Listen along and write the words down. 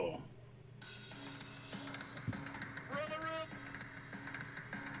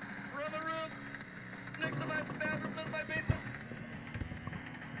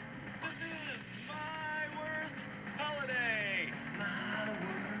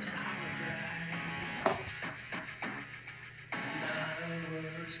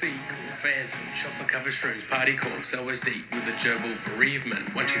fecal, phantom, chocolate-covered shrooms, party corpse, LSD with a gerbil bereavement.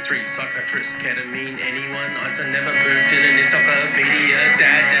 1, 2, 3, psychiatrist, ketamine, anyone? Answer never pooped in an encyclopedia.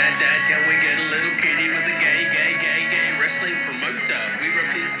 Dad, can we get a little kitty with a gay wrestling promoter? We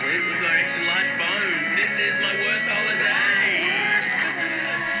rubbed his glint with our extra large bone. This is my worst holiday.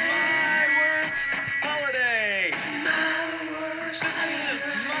 My worst holiday.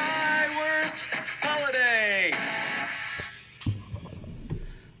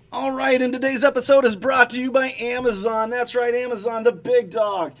 All right, and today's episode is brought to you by Amazon. That's right, Amazon, the big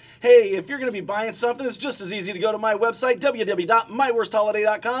dog. Hey, if you're going to be buying something, it's just as easy to go to my website,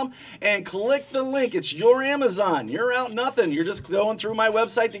 www.myworstholiday.com, and click the link. It's your Amazon. You're out nothing. You're just going through my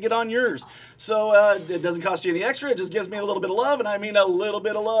website to get on yours. So it doesn't cost you any extra. It just gives me a little bit of love, and I mean a little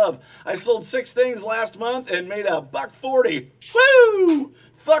bit of love. I sold 6 things last month and made $140. Woo!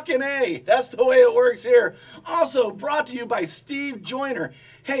 Fucking A. That's the way it works here. Also brought to you by Steve Joyner.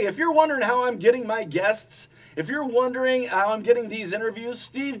 Hey, if you're wondering how I'm getting my guests, if you're wondering how I'm getting these interviews,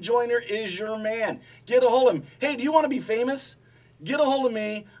 Steve Joyner is your man. Get a hold of him. Hey, do you want to be famous? Get a hold of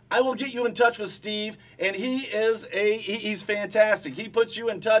me. I will get you in touch with Steve, and he's fantastic. He puts you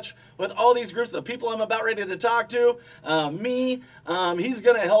in touch with all these groups, the people I'm about ready to talk to, he's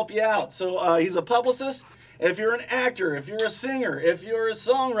going to help you out. So he's a publicist. If you're an actor, if you're a singer, if you're a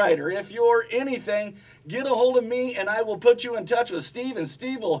songwriter, if you're anything, get a hold of me and I will put you in touch with Steve, and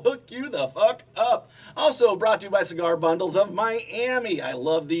Steve will hook you the fuck up. Also brought to you by Cigar Bundles of Miami. I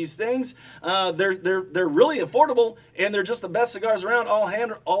love these things. They're really affordable, and they're just the best cigars around. All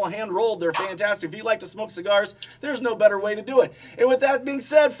hand rolled. They're fantastic. If you like to smoke cigars, there's no better way to do it. And with that being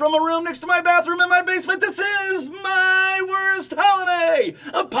said, from a room next to my bathroom in my basement, this is My Worst Holiday,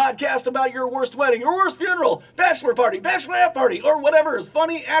 a podcast about your worst wedding, your worst funeral, bachelor party, bachelorette party, or whatever is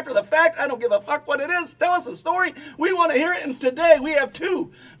funny after the fact. I don't give a fuck what it is. Tell us a story. We want to hear it. And today we have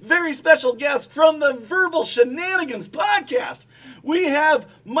 2 very special guests from the Verbal Shenanigans podcast. We have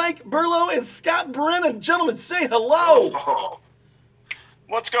Mike Burlow and Scott Brennan. Gentlemen, say hello. Oh.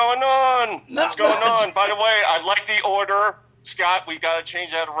 What's going on? Not much. By the way, I like the order. Scott, we got to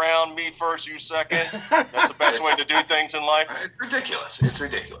change that around. Me first, you second. That's the best way to do things in life. It's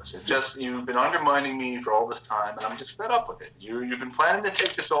ridiculous. It's just, you've been undermining me for all this time, and I'm just fed up with it. You've been planning to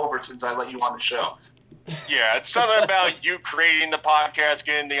take this over since I let you on the show. Yeah, it's something about you creating the podcast,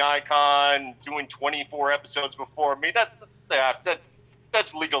 getting the icon, doing 24 episodes before me. That's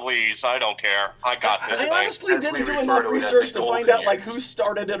legalese. I don't care. I got this thing. I honestly didn't do enough research to find out who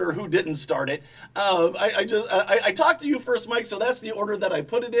started it or who didn't start it. I talked to you first, Mike, so that's the order that I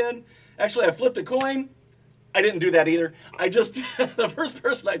put it in. Actually, I flipped a coin. I didn't do that either. I just the first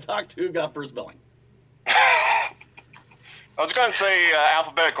person I talked to got first billing. I was going to say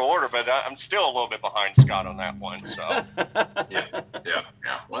alphabetical order, but I'm still a little bit behind Scott on that one. So Yeah.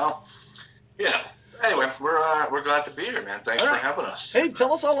 Well, yeah. Anyway, we're glad to be here, man. Thanks for having us. Hey,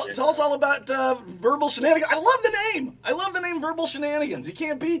 tell us all about Verbal Shenanigans. I love the name Verbal Shenanigans. You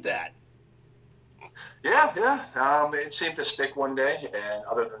can't beat that. Yeah. It seemed to stick one day, and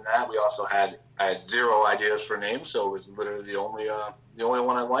other than that, I had 0 ideas for names, so it was literally the only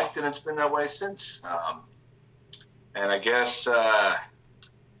one I liked, and it's been that way since. And I guess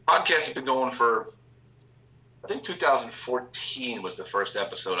podcast has been going for, I think 2014 was the first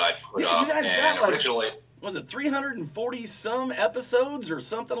episode I put up. You guys and got originally, was it 340 some episodes or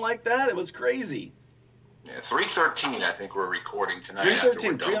something like that? It was crazy. Yeah, 313 I think we're recording tonight.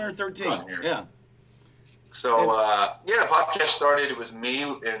 313, yeah. So, the podcast started. It was me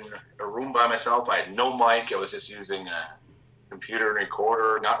in a room by myself. I had no mic. I was just using a computer and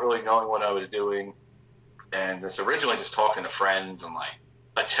recorder, not really knowing what I was doing. And it's originally just talking to friends and,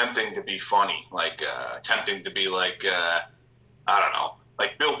 attempting to be funny. Attempting to be I don't know,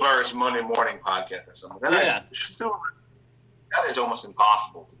 like Bill Burr's Monday Morning podcast or something. That is almost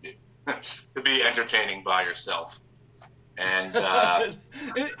impossible to do, to be entertaining by yourself. And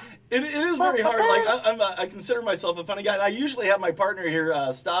it is very hard. I consider myself a funny guy. And I usually have my partner here,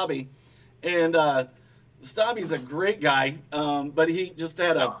 Stabby, and Stabby's a great guy, but he just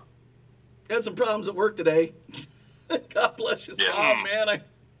had some problems at work today. God bless you, Stab, man.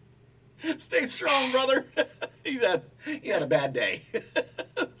 Stay strong, brother. he had a bad day.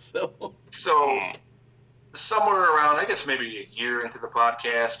 So somewhere around, I guess maybe a year into the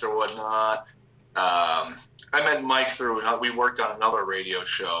podcast or whatnot, I met Mike we worked on another radio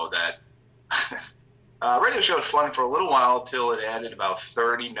show that radio show was fun for a little while till it added about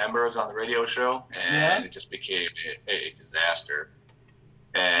 30 members on the radio show, and it just became a disaster.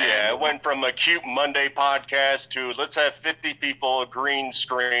 Yeah, it went from a cute Monday podcast to let's have 50 people, a green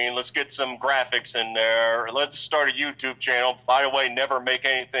screen, let's get some graphics in there, let's start a YouTube channel. By the way, never make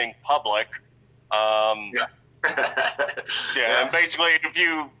anything public. Yeah. Yeah, and basically if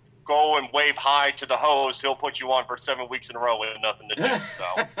you go and wave hi to the host, he'll put you on for 7 weeks in a row with nothing to do. So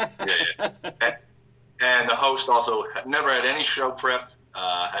Yeah. And the host also never had any show prep,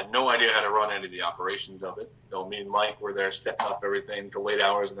 had no idea how to run any of the operations of it. So me and Mike were there setting up everything till late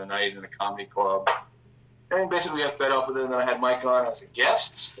hours of the night in a comedy club. And basically got fed up with it, and then I had Mike on as a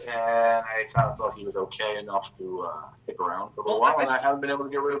guest, and I kind of thought he was okay enough to stick around for a little while, and I haven't been able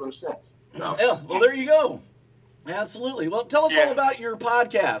to get rid of him since. So. Yeah, well, there you go. Absolutely. Well, tell us all about your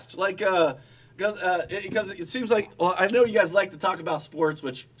podcast. Like, because it seems like, well, I know you guys like to talk about sports,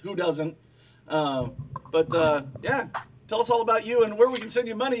 which who doesn't? Yeah, tell us all about you and where we can send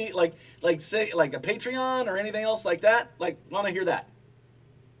you money, like say, like a Patreon or anything else like that. Like, want to hear that?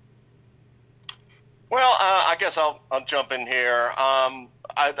 Well, I guess I'll jump in here.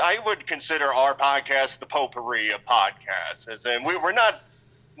 I would consider our podcast the potpourri of podcasts, as in we're not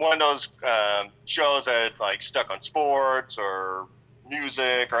one of those shows that like stuck on sports or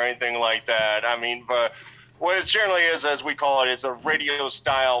music or anything like that. I mean, but what it generally is, as we call it, is a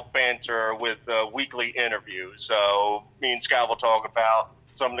radio-style banter with weekly interviews. So me and Scott will talk about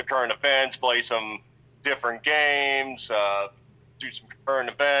some of the current events, play some different games, do some current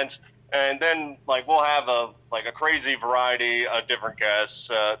events, and then like we'll have a crazy variety of different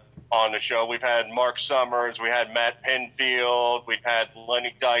guests on the show. We've had Mark Summers, we had Matt Penfield, we've had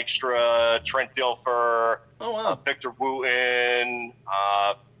Lenny Dykstra, Trent Dilfer, Victor Wooten,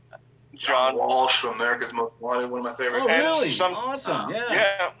 John Walsh from America's Most Wanted, one of my favorites. Oh, really? Awesome,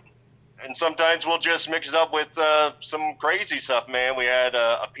 yeah. And sometimes we'll just mix it up with some crazy stuff, man. We had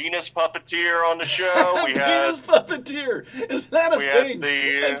a penis puppeteer on the show. We penis puppeteer? Is that a thing? We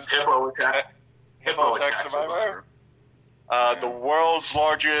had the Hippo Attack Survivor. The world's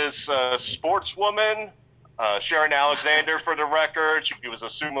largest sportswoman, Sharon Alexander, for the record. She was a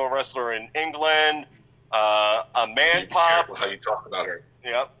sumo wrestler in England. A man pop. Careful how you talk about her.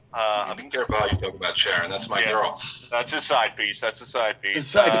 Yep. Be careful how you talk about Sharon. That's my girl. That's his side piece. His side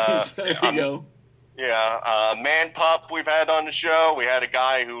piece. There you go. Yeah. Man pup we've had on the show. We had a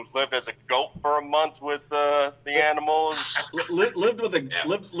guy who lived as a goat for a month with the animals. Lived with a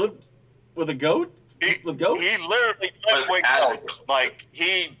goat? With goats? He literally lived with goats. Like,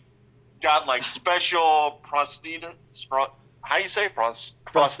 he got, like, special prosthetics. How do you say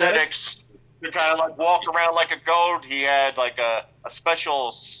prosthetics? To kind of, like, walk around like a goat. He had, like, a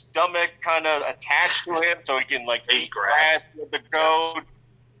special stomach kind of attached to him so he can, like, eat grass with the goat.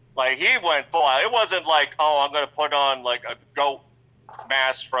 Like, he went full out. It wasn't like, oh, I'm going to put on, like, a goat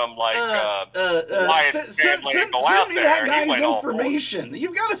mask from, like, Wyatt family and go out me there. That guy's information.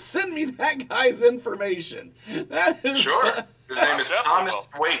 You've got to send me that guy's information. That is sure. His name is Thomas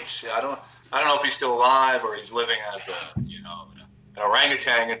Waits. I don't know if he's still alive or he's living as an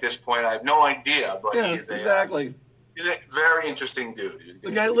orangutan at this point. I have no idea, but he's a very interesting dude.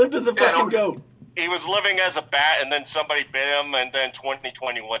 The guy lived as a fucking goat. He was living as a bat, and then somebody bit him, and then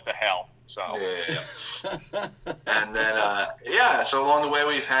 2020 went to hell. So and then so along the way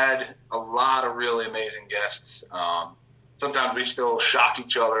we've had a lot of really amazing guests. Sometimes we still shock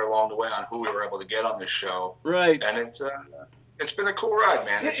each other along the way on who we were able to get on this show. Right. And it's been a cool ride,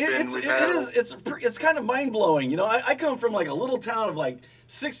 man. It's kind of mind blowing. You know, I come from like a little town of like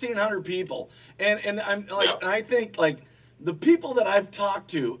 1,600 people, and I'm like, and I think like the people that I've talked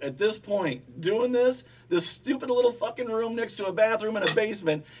to at this point doing this stupid little fucking room next to a bathroom in a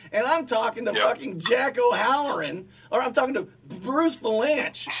basement, and I'm talking to fucking Jack O'Halloran, or I'm talking to Bruce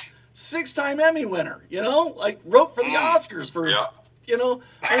Valanche, 6-time Emmy winner. You know, like wrote for the Oscars for, you know,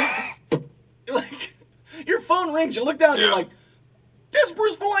 like your phone rings, you look down, and you're like, "This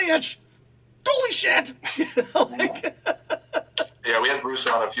Bruce Valanche, holy shit!" You know, like, we had Bruce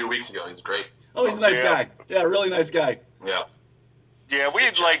on a few weeks ago. He's great. Oh, he's a nice guy. Yeah, really nice guy. Yeah. Yeah, we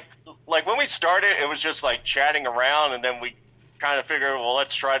like when we started, it was just like chatting around, and then we kind of figured, well,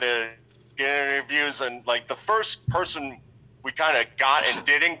 let's try to get interviews. And like the first person we kind of got and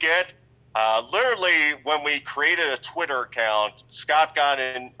didn't get, literally when we created a Twitter account, Scott got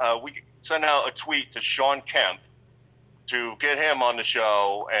in. We sent out a tweet to Sean Kemp to get him on the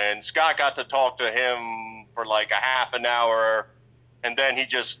show, and Scott got to talk to him for like a half an hour. And then he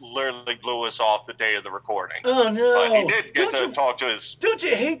just literally blew us off the day of the recording. Oh, no. But he did get to talk to his... Don't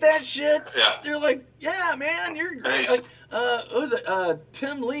you hate that shit? Yeah. You're like, yeah, man, you're great. Nice. Like, who was it?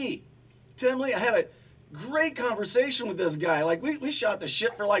 Tim Lee. I had great conversation with this guy. Like, we shot the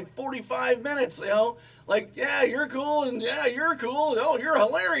shit for like 45 minutes, you know? Like, yeah, you're cool, and yeah, you're cool. Oh, you're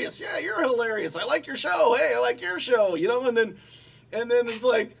hilarious. Yeah, you're hilarious. I like your show. Hey, I like your show, you know? And then it's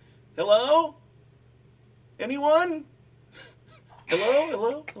like, hello? Anyone?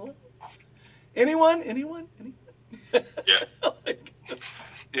 Hello? Anyone? Yeah. Like,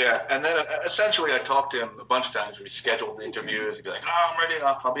 Yeah, and then essentially I talked to him a bunch of times. We scheduled the interviews. He'd be like, "Oh, I'm ready.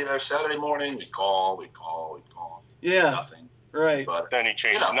 I'll be there Saturday morning." We'd call. yeah, Nothing. right. But Then he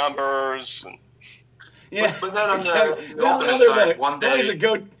changed numbers. And Yeah, but then on exactly. the alternate side, one Now he's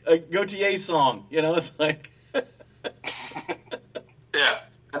day, a Gautier song, you know. It's like, yeah,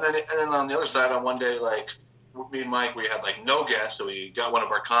 and then on the other side, on one day, like me and Mike, we had like no guests, so we got one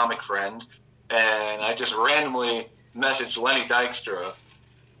of our comic friends, and I just randomly messaged Lenny Dykstra,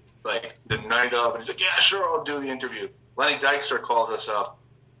 like the night of, and he's like, "Yeah, sure, I'll do the interview." Lenny Dykstra calls us up,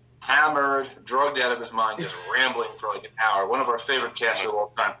 hammered, drugged out of his mind, just rambling for like an hour. One of our favorite casts of all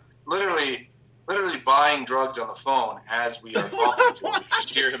time. Literally buying drugs on the phone as we are talking to him.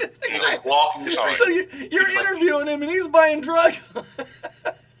 Just hear him. He's like walking the street. so you're interviewing him and he's buying drugs.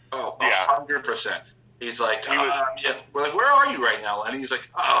 Oh, Yeah. 100%. He's like, yeah. We're like, where are you right now? And he's like,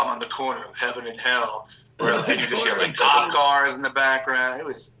 oh, I'm on the corner of heaven and hell. And you just hear like cop cars in the background. It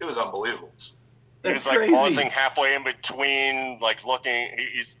was unbelievable. He was That's like crazy. pausing halfway in between, like looking.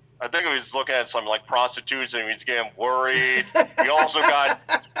 I think he was looking at some like prostitutes, and he was getting worried. We also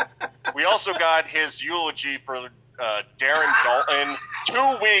got his eulogy for Darren Dalton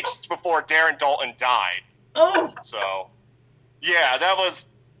 2 weeks before Darren Dalton died. Oh, So, yeah,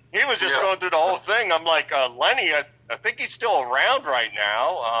 he was just Yeah. going through the whole thing. I'm like, Lenny, I think he's still around right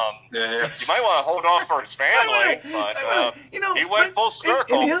now. Yeah. You might want to hold on for his family, but you know, he went full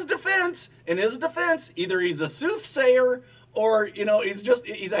circle. In his defense, either he's a soothsayer or you know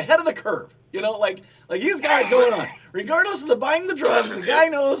he's ahead of the curve. You know, like he's got it going on. Regardless of the buying the drugs, the guy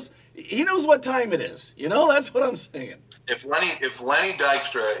knows what time it is. You know, that's what I'm saying. If Lenny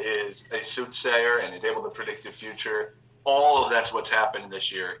Dykstra is a soothsayer and is able to predict the future, all of that's what's happened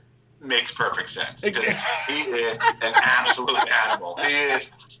this year makes perfect sense. Because he is an absolute animal.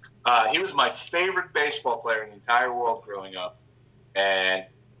 He was my favorite baseball player in the entire world growing up. And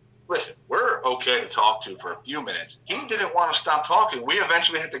listen, we're okay to talk to for a few minutes. He didn't want to stop talking. We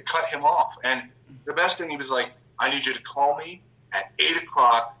eventually had to cut him off. And the best thing, he was like, I need you to call me at 8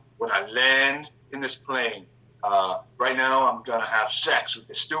 o'clock when I land in this plane. Right now, I'm going to have sex with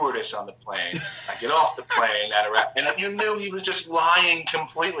the stewardess on the plane. I get off the plane and you knew he was just lying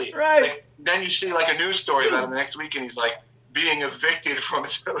completely. Right. Like, then you see like a news story about him the next week, and he's like being evicted from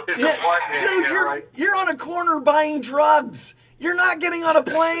his apartment. Dude, you're on a corner buying drugs. You're not getting on a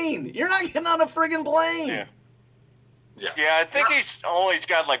plane. You're not getting on a friggin' plane. Yeah, I think he's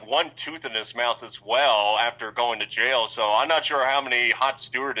got like one tooth in his mouth as well after going to jail. So I'm not sure how many hot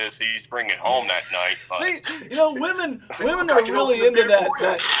stewardess he's bringing home that night. But Women are really into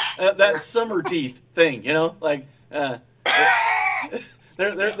that summer teeth thing. You know, like they're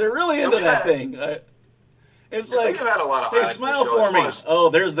really into that thing. It's like, we've had a lot of hey, highlights smile for for me. Oh,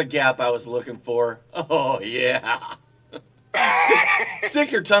 there's the gap I was looking for. Oh yeah.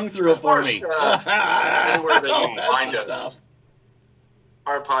 Stick your tongue through it for me. Anywhere that you can That's find the us. stuff.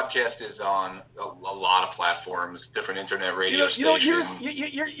 Our podcast is on a lot of platforms, different internet radio stations.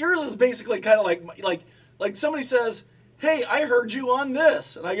 Yours is basically kind of like somebody says, "Hey, I heard you on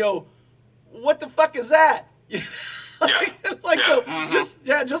this," and I go, "What the fuck is that?"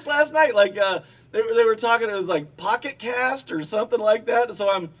 Just last night, like they were talking. It was like Pocket Cast or something like that. So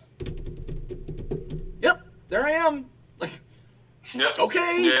I'm, yep, there I am. Like, Yep.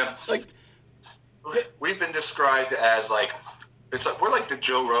 okay, Yeah. like. We've been described as like, it's like we're like the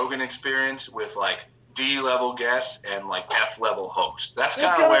Joe Rogan experience with like D-level guests and like F-level hosts. That's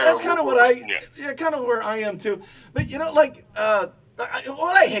kind of where I am too. But you know, like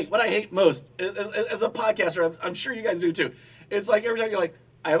what I hate most as a podcaster, I'm sure you guys do too. It's like every time you're like,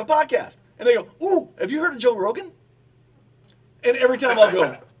 I have a podcast, and they go, "Ooh, have you heard of Joe Rogan?" And every time I'll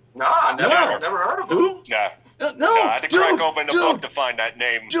go, never heard of him. "Who? No, I had to crack open the book to find that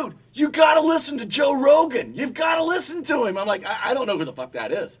name. Dude, you gotta listen to Joe Rogan. You've gotta listen to him." I'm like, I don't know who the fuck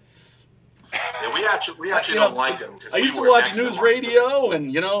that is. Yeah, we actually don't like him. I used to watch news radio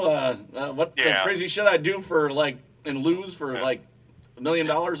and what the crazy shit I do for like and lose for like $1 million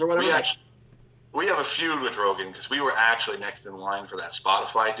or whatever. We have a feud with Rogan because we were actually next in line for that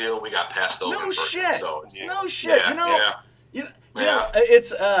Spotify deal. We got passed over. No first, shit. So, No shit. Yeah, You know,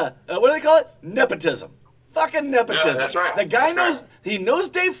 it's what do they call it? Nepotism. Fucking nepotism. Yeah, that's right. The guy knows he knows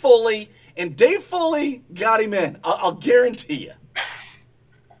Dave Foley, and Dave Foley got him in. I'll guarantee you.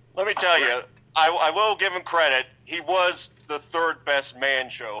 Let me tell you, I will give him credit. He was the third best man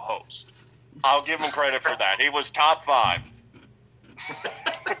show host. I'll give him credit for that. He was top 5.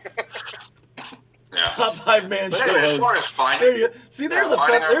 Yeah. Top 5 man But show anyway, as host. far as finding, There you see. There's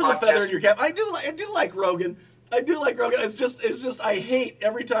finding our there's a feather podcast- in your cap. I do like Rogan. It's just I hate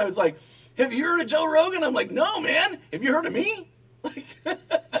every time it's like, have you heard of Joe Rogan? I'm like, no, man. Have you heard of me? Like,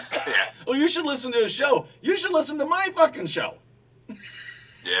 yeah, well, you should listen to his show. You should listen to my fucking show.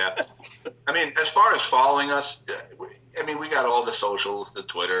 yeah. I mean, as far as following us, we got all the socials, the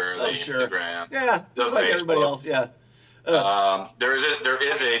Twitter, the Sure. Instagram. Yeah, the just like everybody Facebook. else. Yeah. There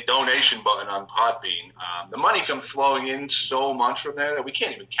is a donation button on Podbean. The money comes flowing in so much from there that we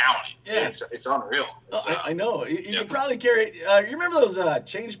can't even count it. Yeah. It's unreal. It's, I know. You yeah. could probably carry. You remember those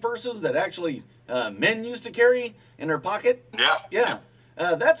change purses that actually men used to carry in their pocket? Yeah. Yeah.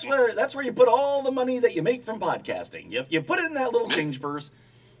 That's where you put all the money that you make from podcasting. You put it in that little change purse.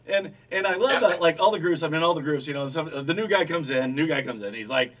 And I love that, like all the groups, I'm in all the groups, the new guy comes in, he's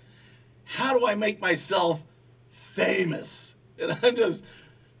like, how do I make myself famous? And I just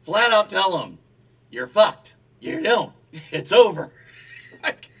flat out tell him, you're fucked. You don't. It's over.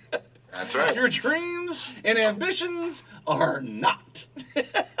 That's right. Your dreams and ambitions are not.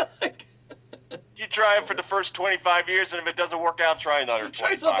 You try it for the first 25 years, and if it doesn't work out, try another 25.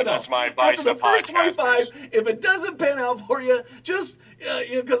 Try something else. That's my advice After to the first podcasters. 25, if it doesn't pan out for you, just,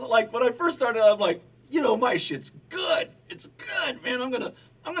 because like when I first started, I'm like, my shit's good. It's good, man. I'm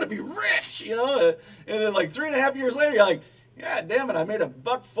gonna be rich, And then like 3.5 years later, you're like, God damn it, I made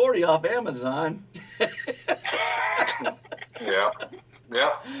 $1.40 off Amazon. Yeah.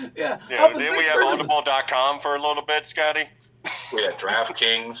 Yeah. Yeah. Yeah, off of then 6 we have purchases. Audible.com for a little bit, Scotty. We had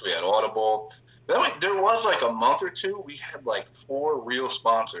DraftKings. We had Audible. Then there was like a month or two. We had like 4 real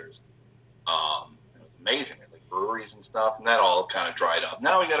sponsors. It was amazing, like breweries and stuff, and that all kind of dried up.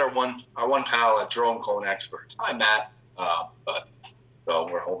 Now we got our one pal at Drone Clone Experts. Hi, Matt. So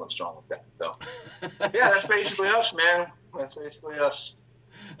we're holding strong with that. So yeah, that's basically us, man. That's basically us.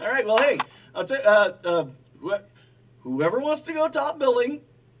 All right. Well, hey, I'll tell whoever wants to go top billing,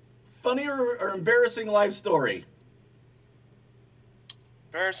 funny or embarrassing life story.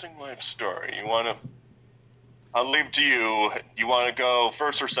 Embarrassing life story. I'll leave it to you. You want to go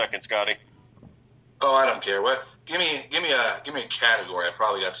first or second, Scotty? Oh, I don't care. What? Give me a category. I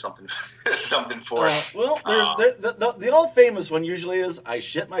probably got something for it. Well, there's the all famous one usually is I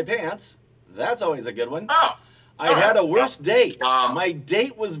shit my pants. That's always a good one. Oh. I had a worse date. Um, My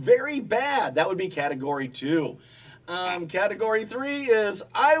date was very bad. That would be category 2. Category 3 is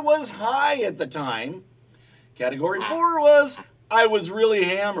I was high at the time. Category 4 was I was really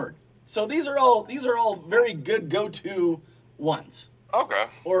hammered. So these are all very good go-to ones. Okay.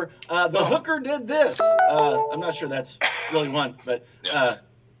 Or the hooker did this. I'm not sure that's really one, but yeah,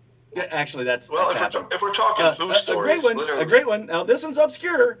 actually that's Well, happened. if we're talking poo stories, a great one. literally. A great one. Now this one's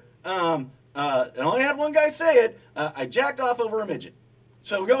obscure. I only had one guy say it. I jacked off over a midget.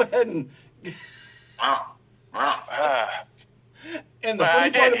 So go ahead and. Wow. And the I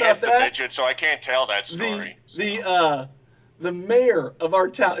funny part didn't about hit the that, midget, so I can't tell that story. the mayor of our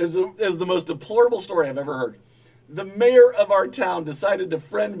town is the most deplorable story I've ever heard. The mayor of our town decided to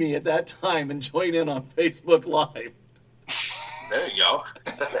friend me at that time and join in on Facebook Live. There you go.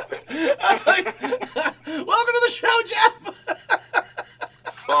 Welcome to the show, Jeff.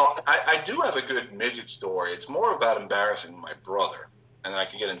 Well, I do have a good midget story. It's more about embarrassing my brother, and I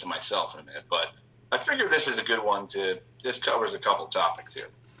can get into myself in a minute. But I figure this is a good one this covers a couple topics here.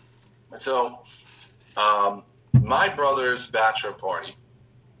 So, my brother's bachelor party,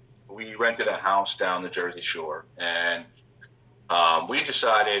 we rented a house down the Jersey Shore, and we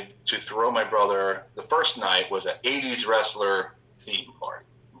decided to throw my brother. The first night was an 80s wrestler theme party.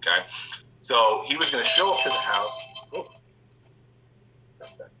 Okay, so he was going to show up to the house.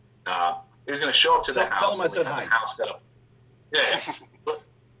 He was going to show up to the house. Tell him I said had hi. The house set up. Yeah.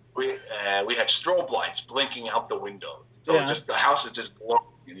 We had strobe lights blinking out the windows. So Yeah. just the house is just glowing.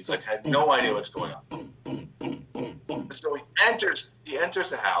 And he's like, had no idea what's going on. Boom, boom, boom, boom, boom. So he enters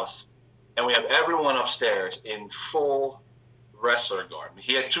the house, and we have everyone upstairs in full wrestler garb.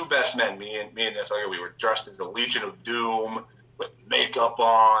 He had 2 best men, me and this other. We were dressed as the Legion of Doom with makeup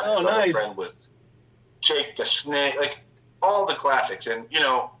on. Oh, His other nice. friend was Jake the Snake, like all the classics. And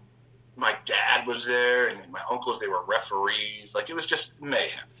my dad was there, and my uncles, they were referees. Like, it was just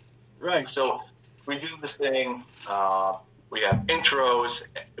mayhem. Right. So we do this thing. We have intros.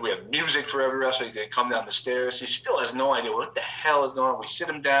 We have music for every wrestler. They come down the stairs. He still has no idea what the hell is going on. We sit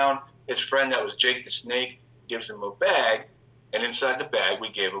him down. His friend that was Jake the Snake gives him a bag, and inside the bag we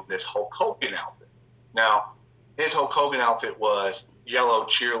gave him this Hulk Hogan outfit. Now, his Hulk Hogan outfit was yellow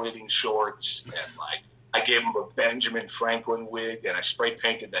cheerleading shorts, and like I gave him a Benjamin Franklin wig, and I spray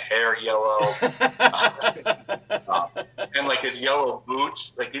painted the hair yellow, and like his yellow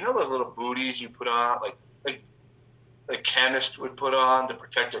boots, like you know those little booties you put on, like the chemist would put on to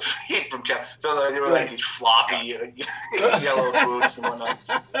protect their feet from so they were like these floppy yellow boots and whatnot.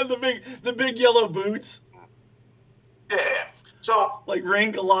 And the big yellow boots. Yeah. So like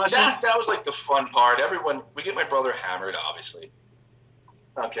rain galoshes. That was like the fun part. We get my brother hammered, obviously.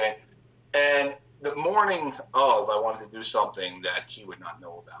 Okay. And the morning of, I wanted to do something that he would not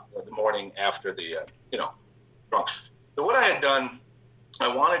know about. The morning after the, drunk. So what I had done, I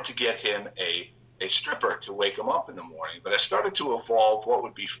wanted to get him a stripper to wake him up in the morning, but I started to evolve what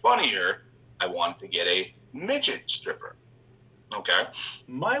would be funnier. I wanted to get a midget stripper. Okay.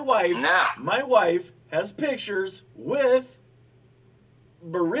 My wife has pictures with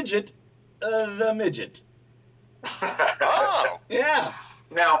Bridget the midget. Oh. Yeah.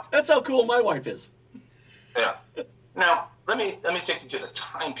 Now that's how cool my wife is. Yeah. Now, let me take you to the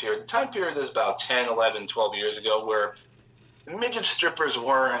time period. The time period is about 10, 11, 12 years ago where midget strippers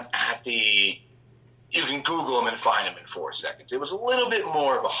weren't at the... You can Google them and find them in 4 seconds. It was a little bit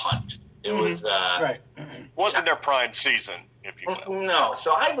more of a hunt. It was... right. Wasn't their prime season, if you will. No.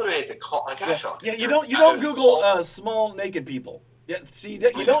 So I literally had to call... Like, I felt... Yeah, you don't Google small naked people. Yeah, see,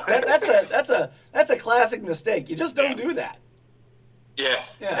 you don't... That's a classic mistake. You just don't do that. Yeah.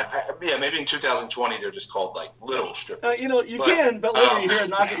 Maybe in 2020 they're just called like little strippers. You can, but later you hear a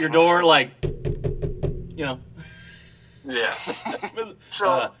knock at your door, like, Yeah.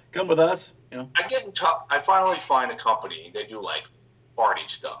 So come with us. I get in touch. I finally find a company. They do like party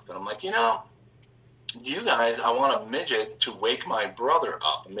stuff, and I'm like, you guys, I want a midget to wake my brother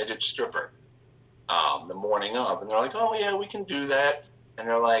up, a midget stripper, the morning of, and they're like, oh yeah, we can do that. And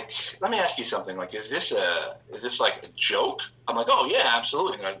they're like, let me ask you something. Like, is this like a joke? I'm like, oh yeah,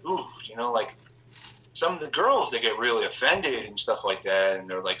 absolutely. And they're like, ooh, like some of the girls, they get really offended and stuff like that. And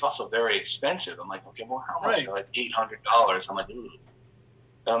they're like also very expensive. I'm like, okay, well, how much? Right. They're like $800. I'm like, ooh.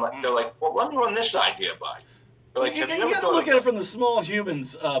 And I'm like, they're like, well, let me run this idea by you. They're like, you got to look at it from the small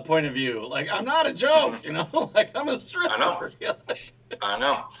human's point of view. Like, I'm not a joke, like I'm a stripper. I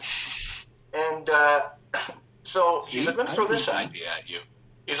know. And so he's like, let me throw this idea at you.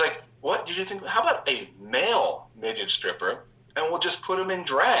 He's like, what did you think? How about a male midget stripper, and we'll just put him in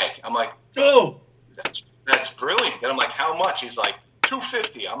drag? I'm like, oh, that's brilliant. And I'm like, how much? He's like,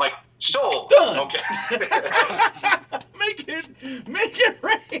 $250. I'm like, sold. Done. Okay. Make it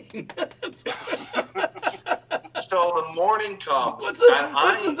rain. So the morning comes. What's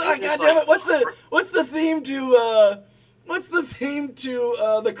the theme to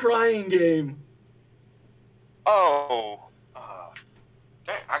the crying game? Oh,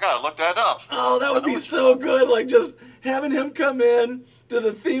 I gotta look that up. Oh, that would be so good. Like just having him come in to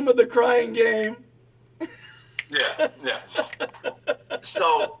the theme of the crying game. Yeah.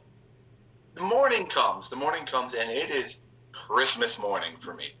 So the morning comes, and it is Christmas morning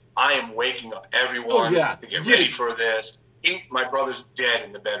for me. I am waking up everyone to get ready for this. My brother's dead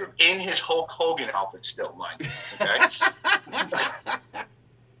in the bedroom, in his Hulk Hogan outfit still, mind you. Okay?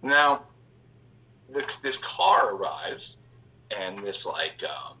 Now, this car arrives, and this like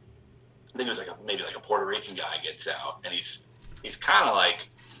I think it was maybe a Puerto Rican guy gets out, and he's kind of like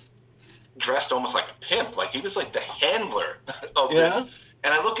dressed almost like a pimp, like he was like the handler of this.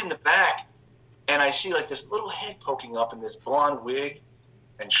 And I look in the back, and I see like this little head poking up in this blonde wig,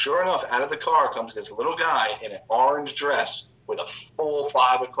 and sure enough, out of the car comes this little guy in an orange dress with a full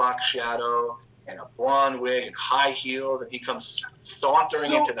 5 o'clock shadow and a blonde wig and high heels, and he comes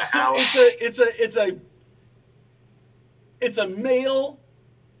sauntering into the house. It's a male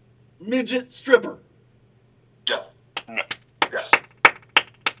midget stripper. Yes.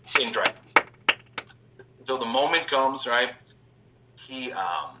 In drag. So the moment comes, right? He's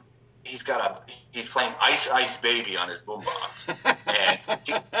playing Ice Ice Baby on his boombox, and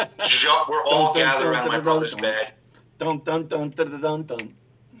we're all gathered around my brother's bed. We're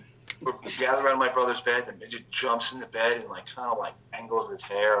gathered around my brother's bed. The midget jumps in the bed and kind of angles his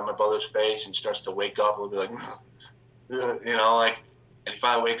hair on my brother's face and starts to wake up a little bit and he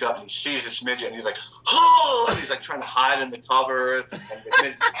finally wakes up and he sees this midget and he's like, oh, and he's trying to hide in the cover and the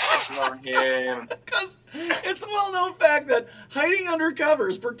midget's pressing on him. Because it's a well-known fact that hiding under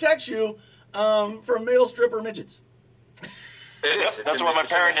covers protects you from male stripper midgets. It is. That's what my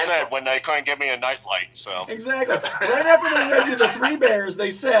parents said when they couldn't give me a nightlight. So exactly. Right after they read you the Three Bears,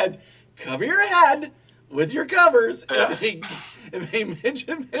 they said, cover your head with your covers if a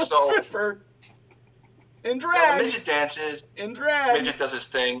midget male stripper in drag. Well, the midget dances. In drag. Midget does his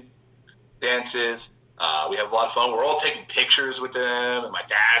thing, dances. We have a lot of fun. We're all taking pictures with them, and my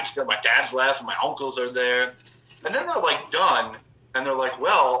dad's left, and my uncles are there. And then they're like done, and they're like,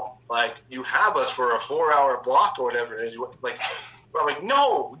 well, like you have us for a 4-hour block or whatever it is. Like, we're like,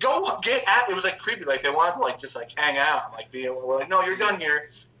 no, go get at. It was like creepy. Like they wanted to like just like hang out, like we're like, no, you're done here.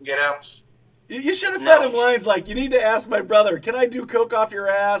 Get out. You should have fed him lines like, you need to ask my brother, can I do coke off your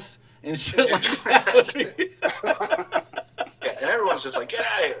ass? And shit like that. Yeah, and everyone's just like, get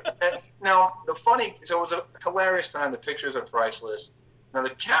out of here. And now, it was a hilarious time. The pictures are priceless. Now, the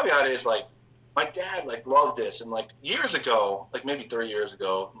caveat is, like, my dad, like, loved this. And, like, years ago, like, maybe 3 years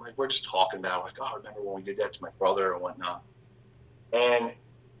ago, like, we're just talking about, like, oh, I remember when we did that to my brother or whatnot. And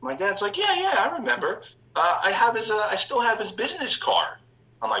my dad's like, yeah, I remember. I still have his business card.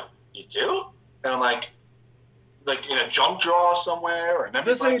 I'm like, you do? And I'm like in a junk drawer somewhere? Or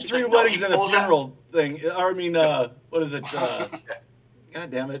this ain't three weddings and a funeral thing. I mean, what is it? God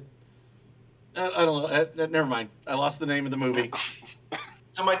damn it. I don't know. Never mind. I lost the name of the movie.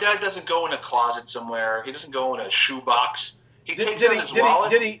 So my dad doesn't go in a closet somewhere. He doesn't go in a shoemax. He takes out his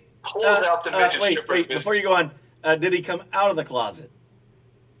wallet, pulls out the midget stripper's Wait, before you go on, did he come out of the closet?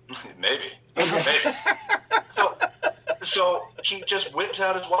 Maybe. So he just whips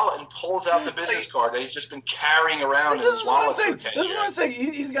out his wallet and pulls out the business card that he's just been carrying around in his wallet for 10 years. This is what I'm saying.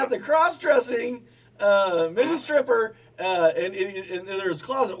 He's got the cross-dressing midget stripper, and there's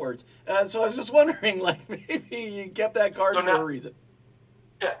closet words. So I was just wondering, like, maybe you kept that card for a reason.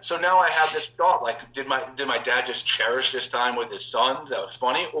 Yeah. So now I have this thought, like, did my dad just cherish this time with his sons? That was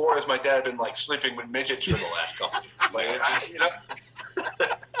funny, or has my dad been like sleeping with midgets for the last couple?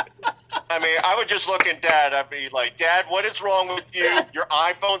 I mean, I would just look at Dad. I'd be like, Dad, what is wrong with you? Your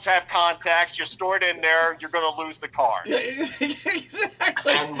iPhones have contacts. You store it in there. You're going to lose the card. Yeah,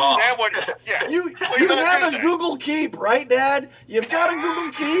 exactly. And Mom. Dad would, yeah. You have a Google Keep, right, Dad? You've got a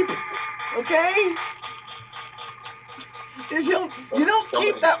Google Keep, okay? You don't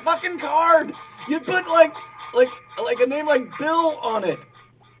keep that fucking card. You put like a name like Bill on it.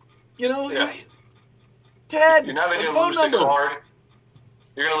 You know, yeah. Ted. You're not going to lose the card.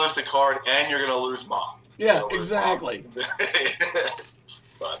 You're going to lose the card, and you're going to lose Mom. Yeah, exactly.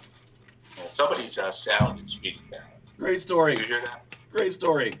 But somebody's sound is feeding down. Great story. Did you hear that? Great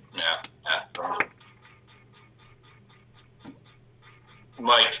story. Yeah.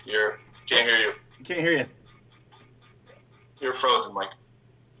 Mike, can't hear you. Can't hear you. You're frozen, Mike.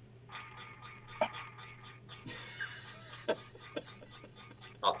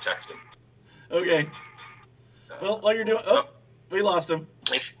 I'll text him. Okay. Well, while you're doing, we lost him.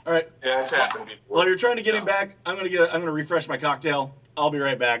 All right. Yeah, it's happened before. While you're trying to get him back, I'm gonna refresh my cocktail. I'll be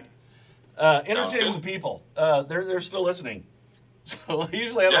right back. Entertaining the people. They're still listening. So I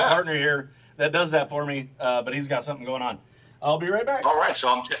usually have a partner here that does that for me, but he's got something going on. I'll be right back. All right,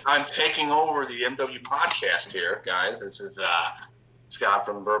 so I'm taking over the MW podcast here, guys. This is Scott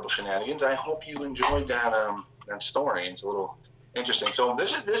from Verbal Shenanigans. I hope you enjoyed that story. It's a little interesting. So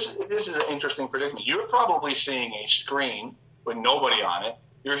this is an interesting predicament. You're probably seeing a screen with nobody on it.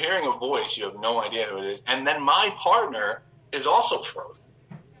 You're hearing a voice. You have no idea who it is. And then my partner is also frozen.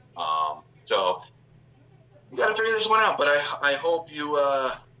 So you got to figure this one out. But I hope you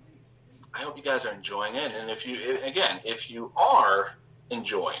guys are enjoying it. And if you are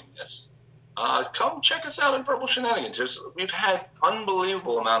enjoying this, come check us out at Verbal Shenanigans. We've had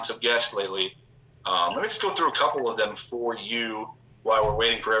unbelievable amounts of guests lately. Let me just go through a couple of them for you while we're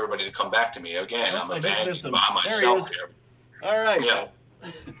waiting for everybody to come back to me. Again, I'm abandoning by myself here. All right. Yeah.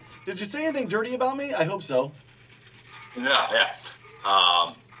 Did you say anything dirty about me? I hope so. No, yeah.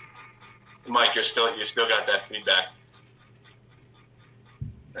 Mike, you still got that feedback.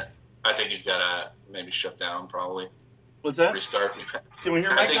 I think he's got to maybe shut down probably. What's that? Restart. Can we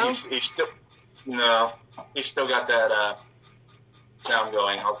hear Mike now? He's still got that sound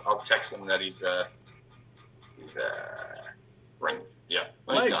going. I'll text him that he's ring. Yeah,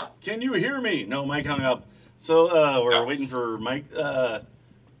 Mike, he's gone. Can you hear me? No, Mike hung up. So we're waiting for Mike to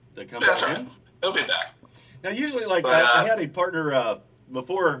come That's back right. in. He'll be back. Now, usually, I had a partner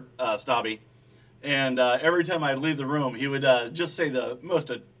before Stabby, and every time I'd leave the room, he would just say the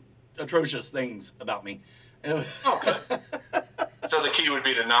most atrocious things about me. Okay. So the key would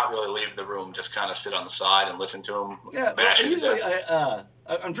be to not really leave the room, just kind of sit on the side and listen to him. Yeah, but usually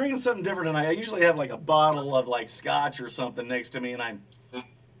I'm drinking something different, and I usually have like a bottle of like scotch or something next to me, and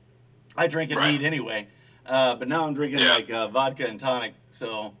I drink it neat anyway. But now I'm drinking like vodka and tonic,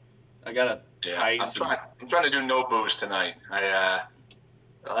 so I got ice. I'm trying to do no booze tonight. I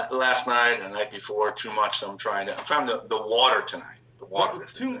last night and the night before too much, so I'm trying the water tonight. The water.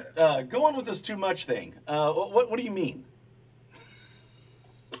 Go on with this too much thing. What do you mean?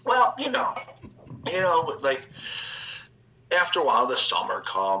 Well, like after a while, the summer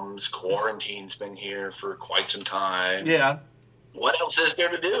comes. Quarantine's been here for quite some time. Yeah. What else is there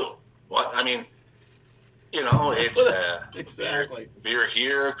to do? It's exactly. beer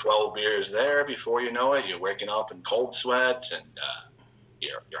here, 12 beers there. Before you know it, you're waking up in cold sweats, and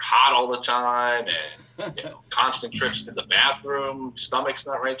you're hot all the time, and constant trips to the bathroom. Stomach's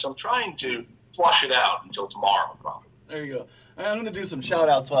not right, so I'm trying to flush it out until tomorrow, probably. There you go. I'm going to do some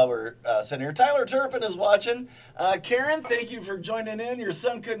shout-outs while we're sitting here. Tyler Turpin is watching. Karen, thank you for joining in. Your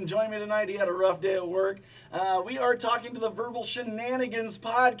son couldn't join me tonight. He had a rough day at work. We are talking to the Verbal Shenanigans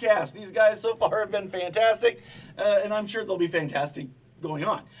podcast. These guys so far have been fantastic, and I'm sure they'll be fantastic going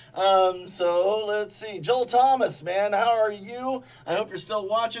on. So let's see. Joel Thomas, man, how are you? I hope you're still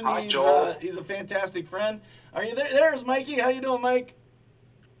watching. Hi, Joel. He's a fantastic friend. Are you there? There's Mikey. How you doing, Mike?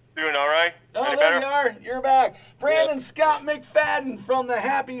 Doing all right? Oh, Any there better? you are. You're back. Brandon Scott McFadden from the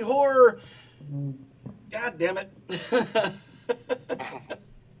Happy Horror. God damn it.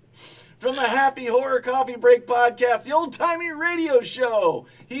 From the Happy Horror Coffee Break Podcast, the Old Timey Radio Show.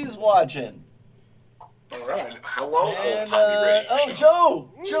 He's watching. All right. Hello, And, Old Timey Radio Show.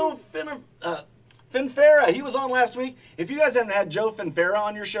 Joe Finfera. He was on last week. If you guys haven't had Joe Finfera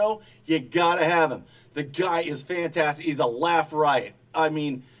on your show, you gotta have him. The guy is fantastic. He's a laugh riot. I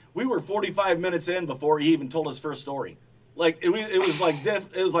mean, we were 45 minutes in before he even told his first story. Like it was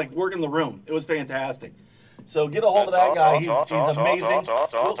like working the room. It was fantastic. So get a hold of that guy. He's amazing.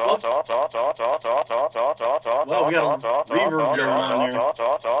 Well, we got a reverb going on there.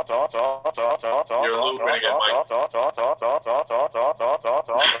 You're looping again, Mike. This is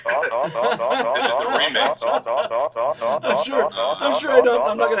the remix. I'm sure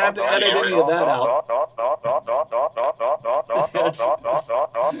I'm not gonna have to edit any of that out.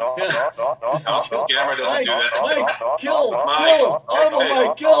 Gamma doesn't do that. Mike, kill, audible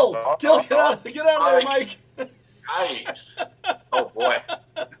Mike, kill, get out of there, Mike. Hi. Oh boy.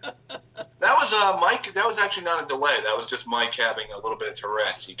 That was Mike. That was actually not a delay. That was just Mike having a little bit of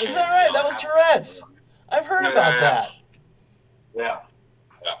Tourette's. Is that right? That was Tourette's. I've heard about that. Yeah.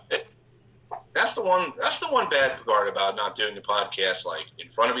 That's the one bad part about not doing the podcast like in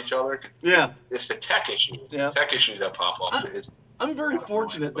front of each other. Yeah. It's the tech issues. Yeah. The tech issues that pop up. I'm very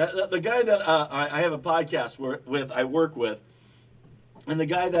fortunate that the guy that I have a podcast with, I work with, and the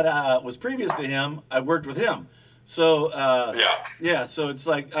guy that was previous to him, I worked with him. So yeah. So it's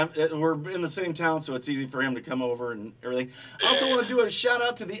like we're in the same town, so it's easy for him to come over and everything. I also want to do a shout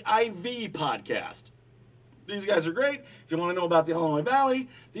out to the IV podcast. These guys are great. If you want to know about the Illinois Valley,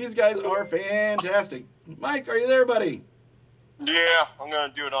 these guys are fantastic. Mike, are you there, buddy? Yeah, I'm going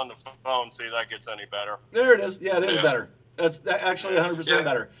to do it on the phone, see if that gets any better. There it is. Yeah, it is better. That's actually 100%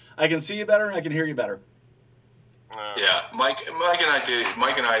 better. I can see you better and I can hear you better. Yeah, Mike and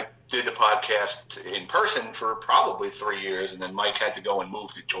I did the podcast in person for probably 3 years, and then Mike had to go and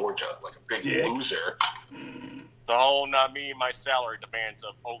move to Georgia like a big loser. The whole not meeting my salary demands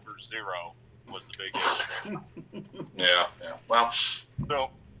of over zero was the big issue. Yeah. Well,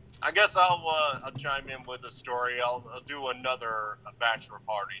 so I guess I'll chime in with a story. I'll do another bachelor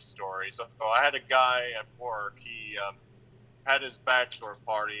party story. So I had a guy at work. He had his bachelor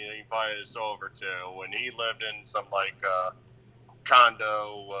party, and he invited us over to. And he lived in some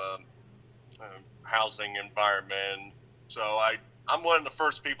condo housing environment. So I'm one of the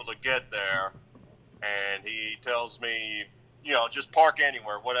first people to get there, and he tells me, just park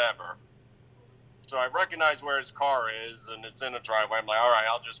anywhere, whatever. So I recognize where his car is, and it's in a driveway. I'm like, all right,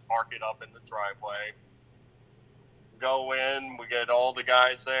 I'll just park it up in the driveway. Go in, we get all the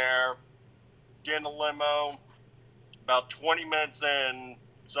guys there, get in a limo. About 20 minutes in,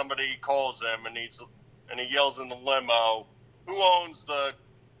 somebody calls him, and he yells in the limo, "Who owns the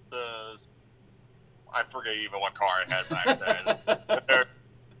I forget even what car I had back then."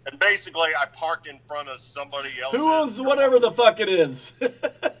 And basically, I parked in front of somebody else's. Who owns whatever the fuck it is?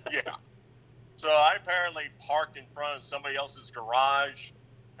 Yeah. So I apparently parked in front of somebody else's garage,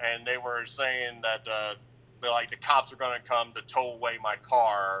 and they were saying that the cops are going to come to tow away my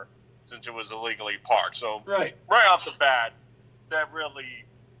car since it was illegally parked. So right off the bat, that really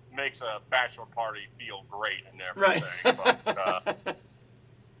makes a bachelor party feel great and everything. Right. But,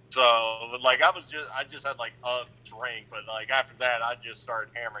 so I just had a drink, but after that, I just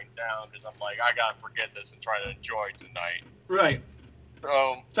started hammering down because I'm like, I gotta forget this and try to enjoy tonight. Right.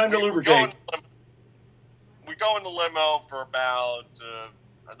 So time to lubricate. We go in the limo for about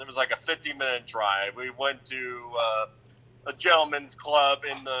there was a 50-minute drive. We went to a gentleman's club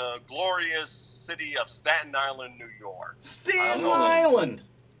in the glorious city of Staten Island, New York. Staten Island.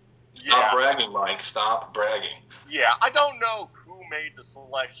 Stop bragging, Mike. Stop bragging. Yeah, I don't know who made the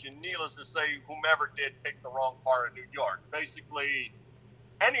selection. Needless to say, whomever did pick the wrong part of New York. Basically,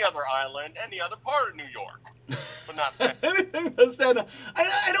 any other island, any other part of New York, but not Staten Island. Anything but Staten Island.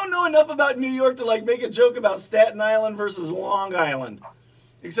 I don't know enough about New York to like make a joke about Staten Island versus Long Island,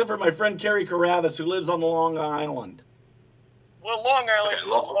 except for my friend Carrie Carabas who lives on Long Island. Well, Long Island, the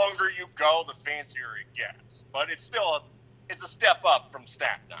longer you go, the fancier it gets. But it's still it's a step up from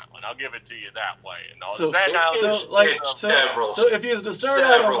Staten Island. I'll give it to you that way. Staten Island so if you was to start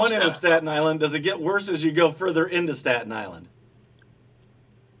out on one end of Staten Island, does it get worse as you go further into Staten Island?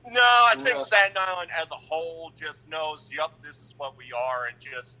 No, I think Staten Island as a whole just knows, yep, this is what we are, and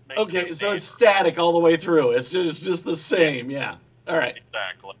just makes okay, so it's static all the way through. It's just the same, yeah. All right.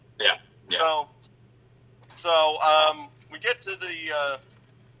 Exactly. Yeah. So we get to the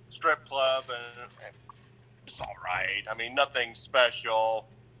strip club, and it's all right. I mean, nothing special.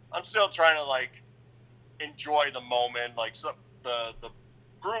 I'm still trying to like enjoy the moment. Like the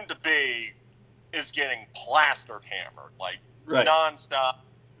groom to be is getting plastered, hammered, like nonstop.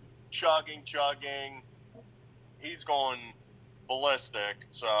 Chugging. He's going ballistic.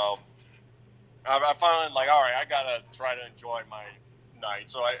 So I finally like, all right, I gotta try to enjoy my night.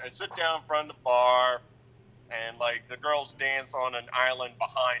 So I sit down in front of the bar, and like the girls dance on an island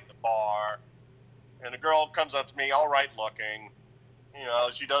behind the bar, and the girl comes up to me, all right looking. You know,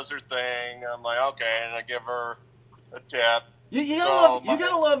 she does her thing. I'm like, okay, and I give her a tip. You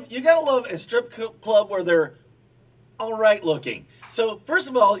gotta love a strip club where they're all right looking. So, first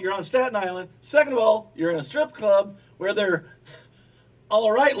of all, you're on Staten Island. Second of all, you're in a strip club where they're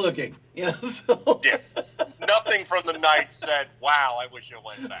all right looking. You know, so yeah. Nothing from the night said, "Wow, I wish it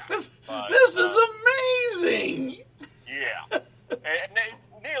went back." This is amazing. Yeah, and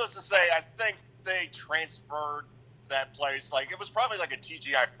needless to say, I think they transferred that place. Like it was probably like a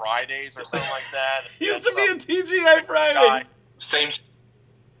TGI Fridays or something like that. Used to be a TGI Fridays.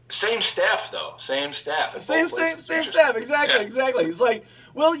 Same staff though. Same staff. Same staff. Exactly. It's like,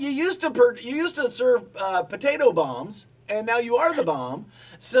 well, you used to serve potato bombs, and now you are the bomb.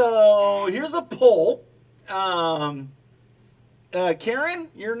 So here's a poll. Karen,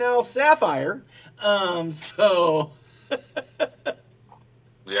 you're now Sapphire. So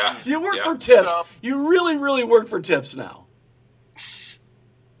yeah, you work for tips. You really work for tips now.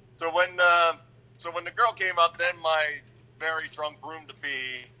 So when the girl came up, then my very drunk groom to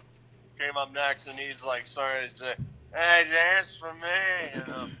be came up next, and he's like, sorry, hey, dance for me,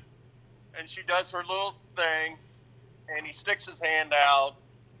 and she does her little thing, and he sticks his hand out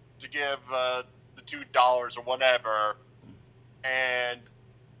to give the $2 or whatever, and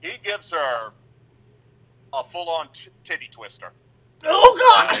he gives her a full-on titty twister. Oh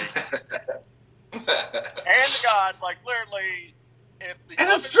God! And God, like literally, if the and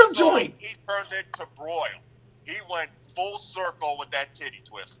a strip joint, he turned it to broil. He went full circle with that titty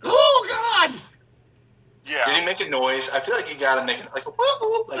twister. Oh God! Yeah. Did he make a noise? I feel like you gotta make it like a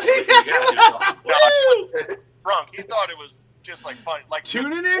woo, like you gotta do something. Drunk. He thought it was just like funny. Like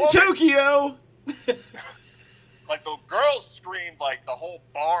tuning in Tokyo. Like the girls screamed, like the whole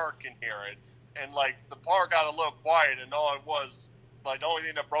bar can hear it, and like the bar got a little quiet, and all it was, like the only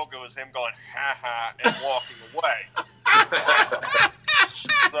thing that broke it was him going ha ha and walking away.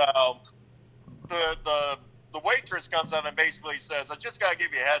 So the waitress comes up and basically says, I just gotta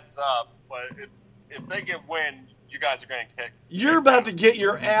give you a heads up, but if they get wind, you guys are going to kick. You're about to get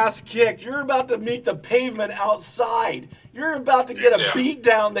your ass kicked. You're about to meet the pavement outside. You're about to get a beat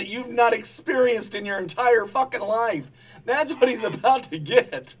down that you've not experienced in your entire fucking life. That's what he's about to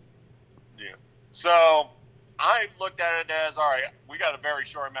get. Yeah. So I looked at it as, all right, we got a very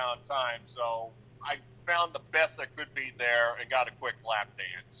short amount of time, so I found the best that could be there and got a quick lap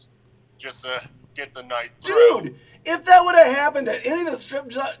dance just to get the night through. Dude, if that would have happened at any of the strip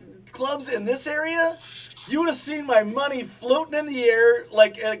clubs in this area, you would have seen my money floating in the air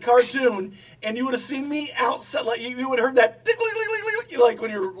like in a cartoon, and you would have seen me outside. Like you would have heard that like when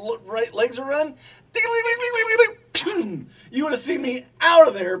your right legs are running. You would have seen me out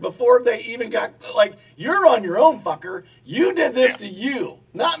of there before they even got like, you're on your own, fucker. You did this to you,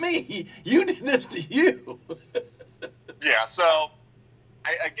 not me. You did this to you. Yeah. So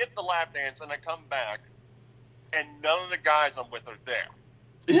I get the lap dance and I come back, and none of the guys I'm with are there.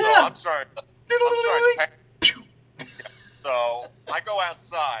 Yeah. So I'm sorry. So I go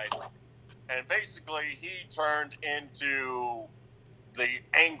outside, and basically he turned into the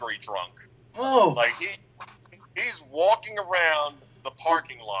angry drunk. Oh. Like he's walking around the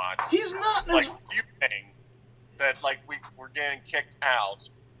parking lot. He's not like fuming that like we're getting kicked out,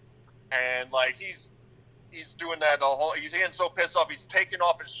 and like he's doing that the whole. He's getting so pissed off. He's taking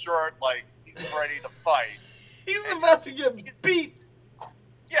off his shirt like he's ready to fight. He's about to get beat.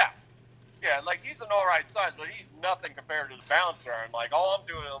 Yeah. Yeah, like, he's an all right size, but he's nothing compared to the bouncer. And, like, all I'm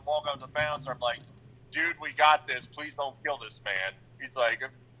doing is walk up to the bouncer. I'm like, dude, we got this. Please don't kill this man. He's like,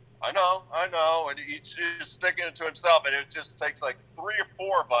 I know. And he's just sticking it to himself. And it just takes, like, 3 or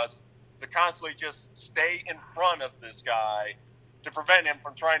 4 of us to constantly just stay in front of this guy to prevent him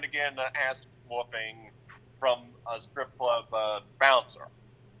from trying to get an ass whooping from a strip club bouncer.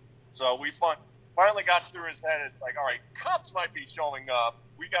 So we finally got through his head. It's like, all right, cops might be showing up.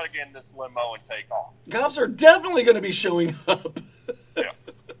 We got to get in this limo and take off. Cops are definitely going to be showing up. Yeah.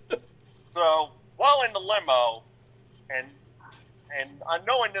 So while in the limo, and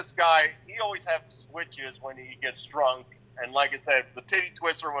knowing this guy, he always has switches when he gets drunk. And like I said, the titty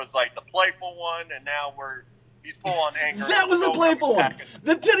twister was like the playful one, and now he's full on anger. That was the playful one.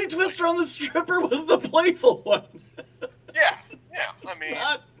 The titty twister on the stripper was the playful one. Yeah. I mean,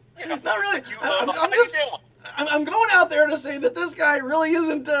 not really. I'm going out there to say that this guy really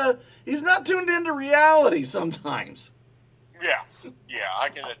isn't. He's not tuned into reality sometimes. Yeah, I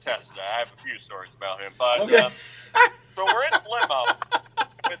can attest to that. I have a few stories about him, but okay. So we're in a limo.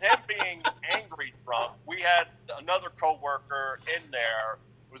 With him being angry drunk, we had another coworker in there.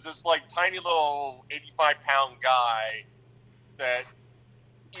 It was this like tiny little 85-pound guy that,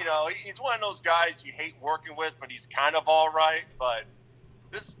 he's one of those guys you hate working with, but he's kind of all right. But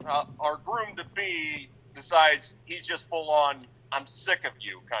this, our groom to be decides he's just full on, I'm sick of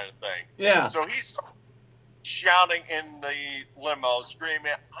you kind of thing. Yeah. So he's shouting in the limo,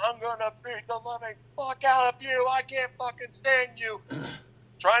 screaming, I'm going to beat the living fuck out of you. I can't fucking stand you.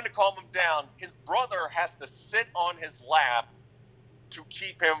 Trying to calm him down. His brother has to sit on his lap to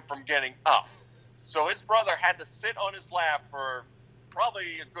keep him from getting up. So his brother had to sit on his lap for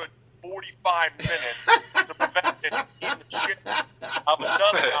probably a good 45 minutes to prevent it from eating the shit of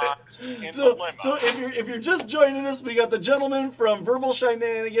another guy in the limo. So if you're just joining us, we got the gentleman from Verbal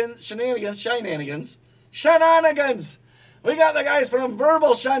Shenanigans. We got the guys from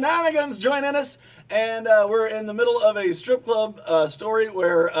Verbal Shenanigans joining us, and we're in the middle of a strip club story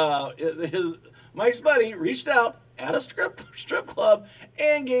where Mike's buddy reached out at a strip club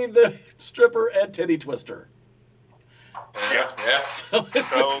and gave the stripper a titty twister. Yeah. So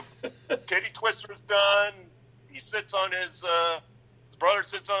titty twister's done. He sits on his brother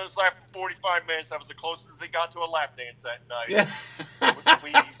sits on his lap for 45 minutes. That was the closest he got to a lap dance that night. Yeah.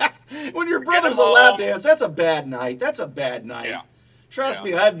 When your brother's a lap dance, that's a bad night. Yeah. Trust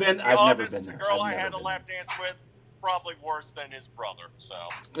me, I've never been there. The girl I had a lap dance with, probably worse than his brother. So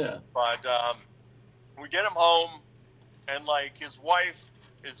yeah. But we get him home, and like his wife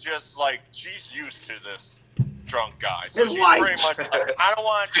is just like, she's used to this drunk guy. So his she's wife. pretty much like, I don't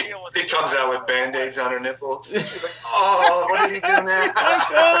want to deal with it. He comes out with Band-Aids on her nipples. She's like, oh, what did he do now?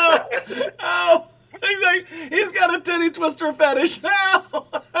 Oh, he's got a titty twister fetish now.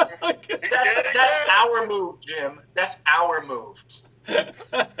 That's our move, Jim. That's our move. But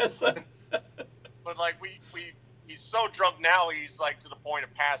like he's so drunk now, he's like to the point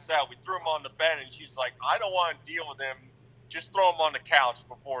of pass out. We threw him on the bed, and she's like, I don't want to deal with him. Just throw him on the couch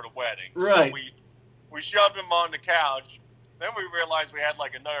before the wedding. Right. So we shoved him on the couch. Then we realized we had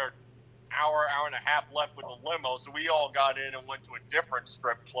like another hour and a half left with the limo, so we all got in and went to a different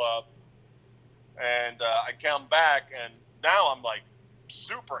strip club. And I come back, and now I'm like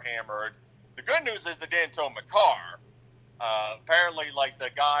super hammered. The good news is they didn't tow my car. Apparently, like the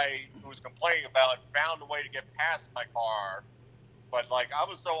guy who was complaining about it found a way to get past my car. But like I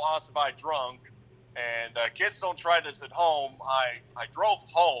was so ossified drunk, and kids don't try this at home. I drove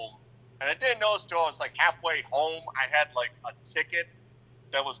home, and I didn't notice till I was like halfway home, I had like a ticket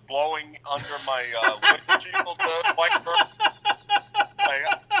that was blowing under my windshield. White girl. I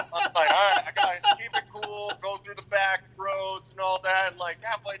was like, all right, I gotta keep it cool, go through the back roads and all that. And like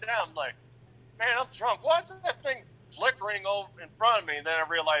halfway down, I'm like, man, I'm drunk. Why is that thing flickering over in front of me? And then I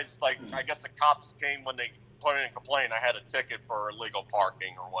realized, like, I guess the cops came when they put in a complaint. I had a ticket for illegal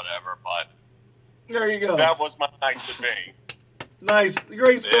parking or whatever. But there you go. That was my night to be. Nice.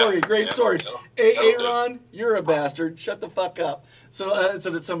 Great story. Yeah, Great yeah, story. yeah. Hey, That'll do. Aaron, you're a bastard. Shut the fuck up. So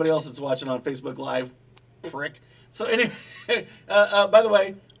did somebody else that's watching on Facebook Live. Prick. So anyway, by the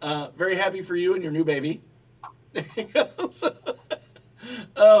way, very happy for you and your new baby.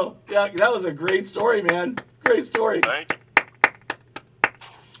 Oh, yeah, that was a great story, man. Great story. Thank you.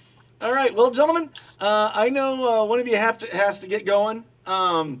 All right, well, gentlemen, I know one of you has to get going.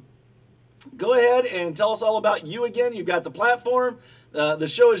 Go ahead and tell us all about you again. You've got the platform. The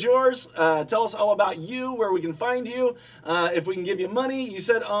show is yours. Tell us all about you, where we can find you, if we can give you money. You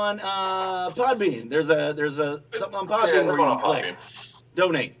said on Podbean. There's a something on Podbean where you can click.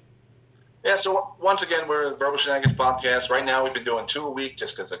 Donate. Yeah, so once again, we're the Verbal Shenanigans Podcast. Right now, we've been doing 2 a week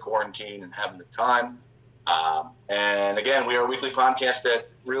just because of quarantine and having the time. And again, we are a weekly podcast that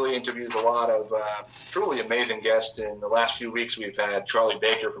really interviews a lot of truly amazing guests. In the last few weeks, we've had Charlie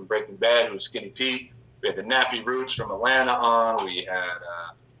Baker from Breaking Bad, who's Skinny Pete. We had the Nappy Roots from Atlanta on. We had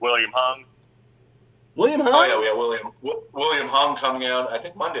William Hung. William Hung? oh yeah, we had William Hung coming out. I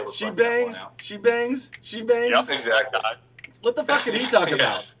think Monday was She Monday that bangs. one out. She bangs. She bangs. Yep. Exactly. What the fuck did he talk Yeah.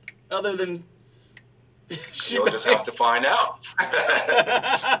 about? Other than she You'll just have to find out.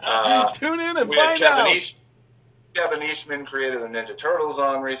 Tune in and We had find out. Kevin Eastman created the Ninja Turtles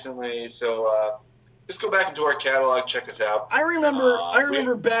on recently, so just go back into our catalog, check us out. I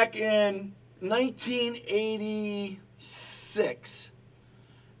remember back in 1986,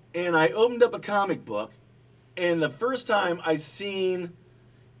 and I opened up a comic book, and the first time I seen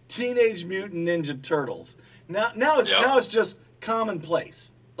Teenage Mutant Ninja Turtles. Now it's just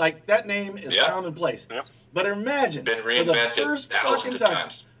commonplace. Like, that name is commonplace. Yep. But imagine, Been for the reinvented first thousands fucking of time,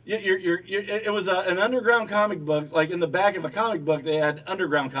 times. it was an underground comic book. Like, in the back of a comic book, they had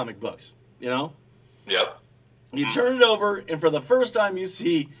underground comic books, you know? Yep. You turn it over, and for the first time, you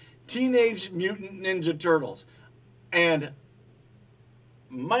see Teenage Mutant Ninja Turtles. And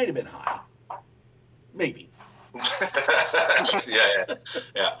might have been high. Maybe. Yeah.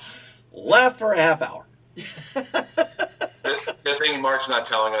 Laugh for a half hour. The thing Mark's not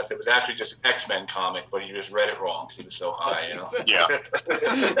telling us, it was actually just an X-Men comic, but he just read it wrong because he was so high, you know? Yeah.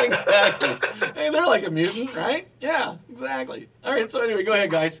 Exactly. Hey, they're like a mutant, right? Yeah, exactly. All right, so anyway, go ahead,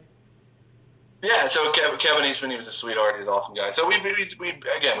 guys. Yeah, so Kevin Eastman, he was a sweetheart. He's an awesome guy. So we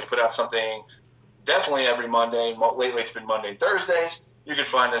put out something definitely every Monday. Lately, it's been Monday and Thursdays. You can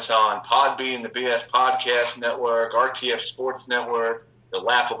find us on Podbean, the BS Podcast Network, RTF Sports Network, the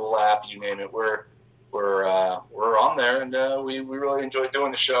Laughable app, you name it. We're on there, and we really enjoy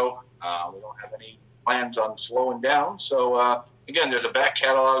doing the show. We don't have any plans on slowing down. So again, there's a back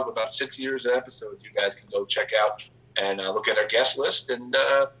catalog of about 6 years of episodes. You guys can go check out and look at our guest list and.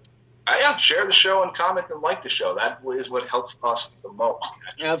 Share the show and comment and like the show. That is what helps us the most.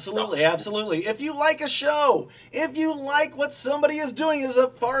 Absolutely. If you like a show, if you like what somebody is doing as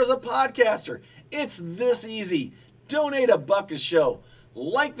far as a podcaster, it's this easy. Donate $1 a show.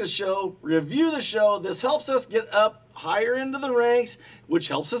 Like the show, review the show. This helps us get up higher into the ranks, which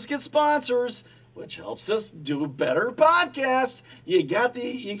helps us get sponsors, which helps us do a better podcast. You got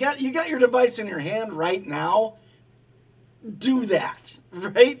your device in your hand right now. Do that,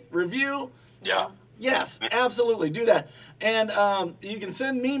 right? Review. Yeah. Yes, absolutely. Do that. And you can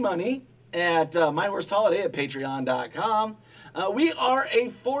send me money at myworstholiday@patreon.com. We are a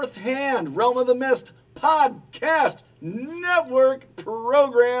fourth hand Realm of the Mist podcast network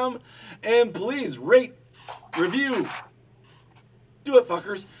program. And please rate, review. Do it,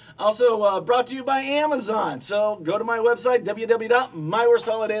 fuckers. Also brought to you by Amazon. So go to my website,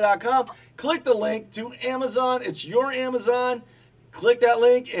 www.myworstholiday.com. Click the link to Amazon. It's your Amazon. Click that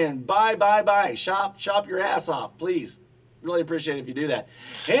link and buy. Shop your ass off, please. Really appreciate it if you do that.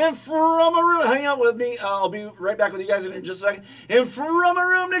 And from a room, hang out with me. I'll be right back with you guys in just a second. And from a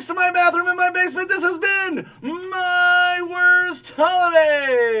room next to my bathroom in my basement, this has been My Worst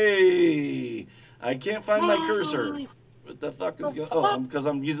Holiday. I can't find my cursor. What the fuck is going on? Oh, because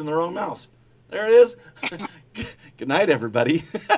I'm using the wrong mouse. There it is. Good night, everybody.